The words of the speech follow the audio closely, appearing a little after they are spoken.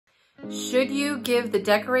Should you give the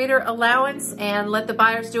decorator allowance and let the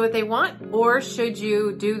buyers do what they want? Or should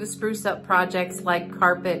you do the spruce up projects like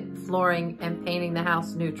carpet, flooring, and painting the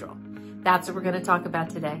house neutral? That's what we're going to talk about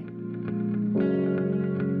today.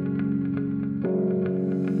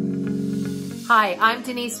 Hi, I'm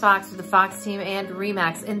Denise Fox with the Fox team and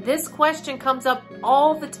RE/MAX, and this question comes up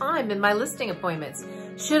all the time in my listing appointments.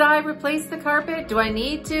 Should I replace the carpet? Do I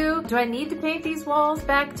need to? Do I need to paint these walls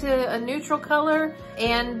back to a neutral color?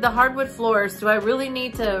 And the hardwood floors, do I really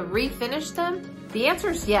need to refinish them? The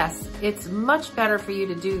answer is yes. It's much better for you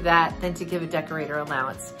to do that than to give a decorator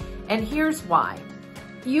allowance. And here's why.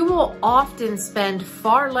 You will often spend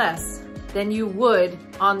far less than you would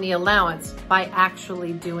on the allowance by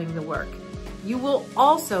actually doing the work. You will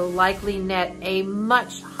also likely net a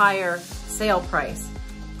much higher sale price.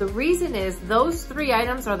 The reason is those three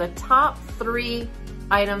items are the top three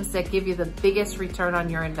items that give you the biggest return on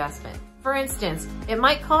your investment. For instance, it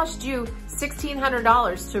might cost you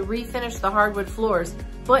 $1,600 to refinish the hardwood floors,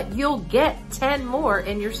 but you'll get 10 more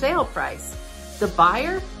in your sale price. The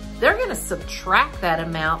buyer, they're gonna subtract that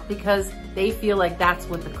amount because they feel like that's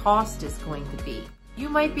what the cost is going to be. You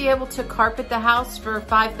might be able to carpet the house for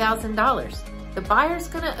 $5,000. The buyer's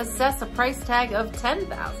gonna assess a price tag of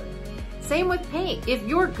 $10,000. Same with paint. If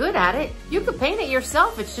you're good at it, you could paint it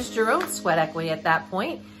yourself. It's just your own sweat equity at that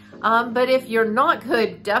point. But if you're not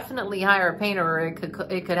good, definitely hire a painter, or it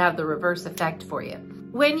could have the reverse effect for you.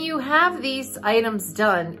 When you have these items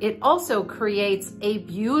done, it also creates a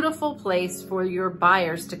beautiful place for your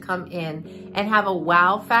buyers to come in and have a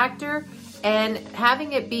wow factor, and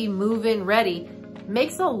having it be move-in ready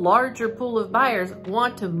makes a larger pool of buyers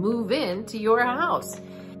want to move into your house.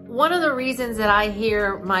 One of the reasons that I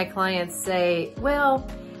hear my clients say, well,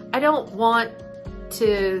 I don't want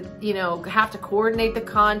to, have to coordinate the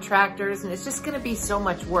contractors, and it's just gonna be so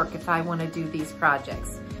much work if I wanna do these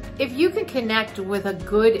projects. If you can connect with a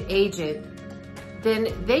good agent, then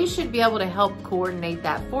they should be able to help coordinate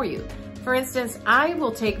that for you. For instance, I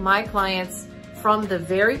will take my clients from the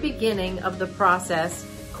very beginning of the process,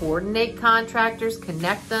 coordinate contractors,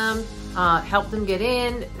 connect them, help them get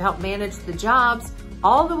in, help manage the jobs,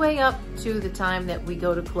 all the way up to the time that we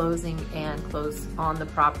go to closing and close on the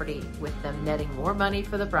property, with them netting more money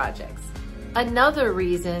for the projects. Another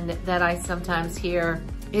reason that I sometimes hear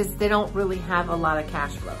is they don't really have a lot of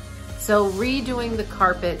cash flow. So redoing the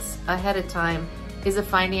carpets ahead of time is a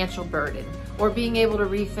financial burden, or being able to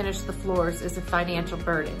refinish the floors is a financial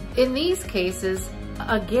burden. In these cases,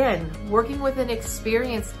 again, working with an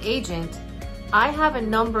experienced agent, I have a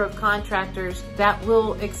number of contractors that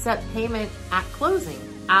will accept payment at closing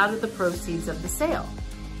out of the proceeds of the sale.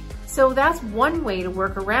 So that's one way to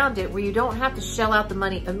work around it, where you don't have to shell out the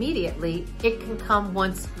money immediately. It can come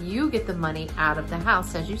once you get the money out of the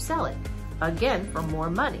house as you sell it, again, for more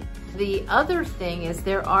money. The other thing is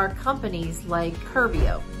there are companies like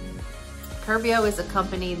Curbio. Curbio is a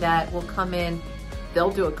company that will come in,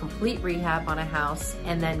 they'll do a complete rehab on a house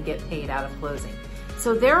and then get paid out of closing.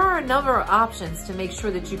 So there are a number of options to make sure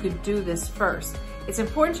that you could do this first. It's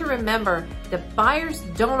important to remember that buyers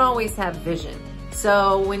don't always have vision.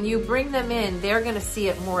 So when you bring them in, they're gonna see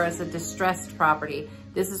it more as a distressed property.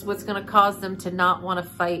 This is what's gonna cause them to not wanna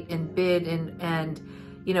fight and bid and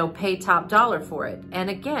pay top dollar for it. And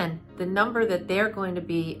again, the number that they're going to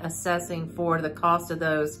be assessing for the cost of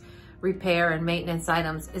those repair and maintenance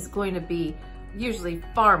items is going to be usually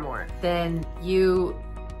far more than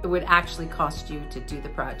it would actually cost you to do the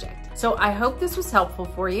project. So I hope this was helpful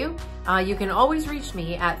for you. You can always reach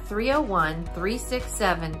me at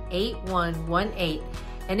 301-367-8118,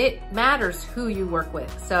 and it matters who you work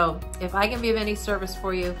with. So if I can be of any service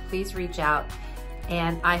for you, please reach out,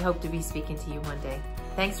 and I hope to be speaking to you one day.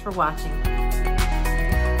 Thanks for watching.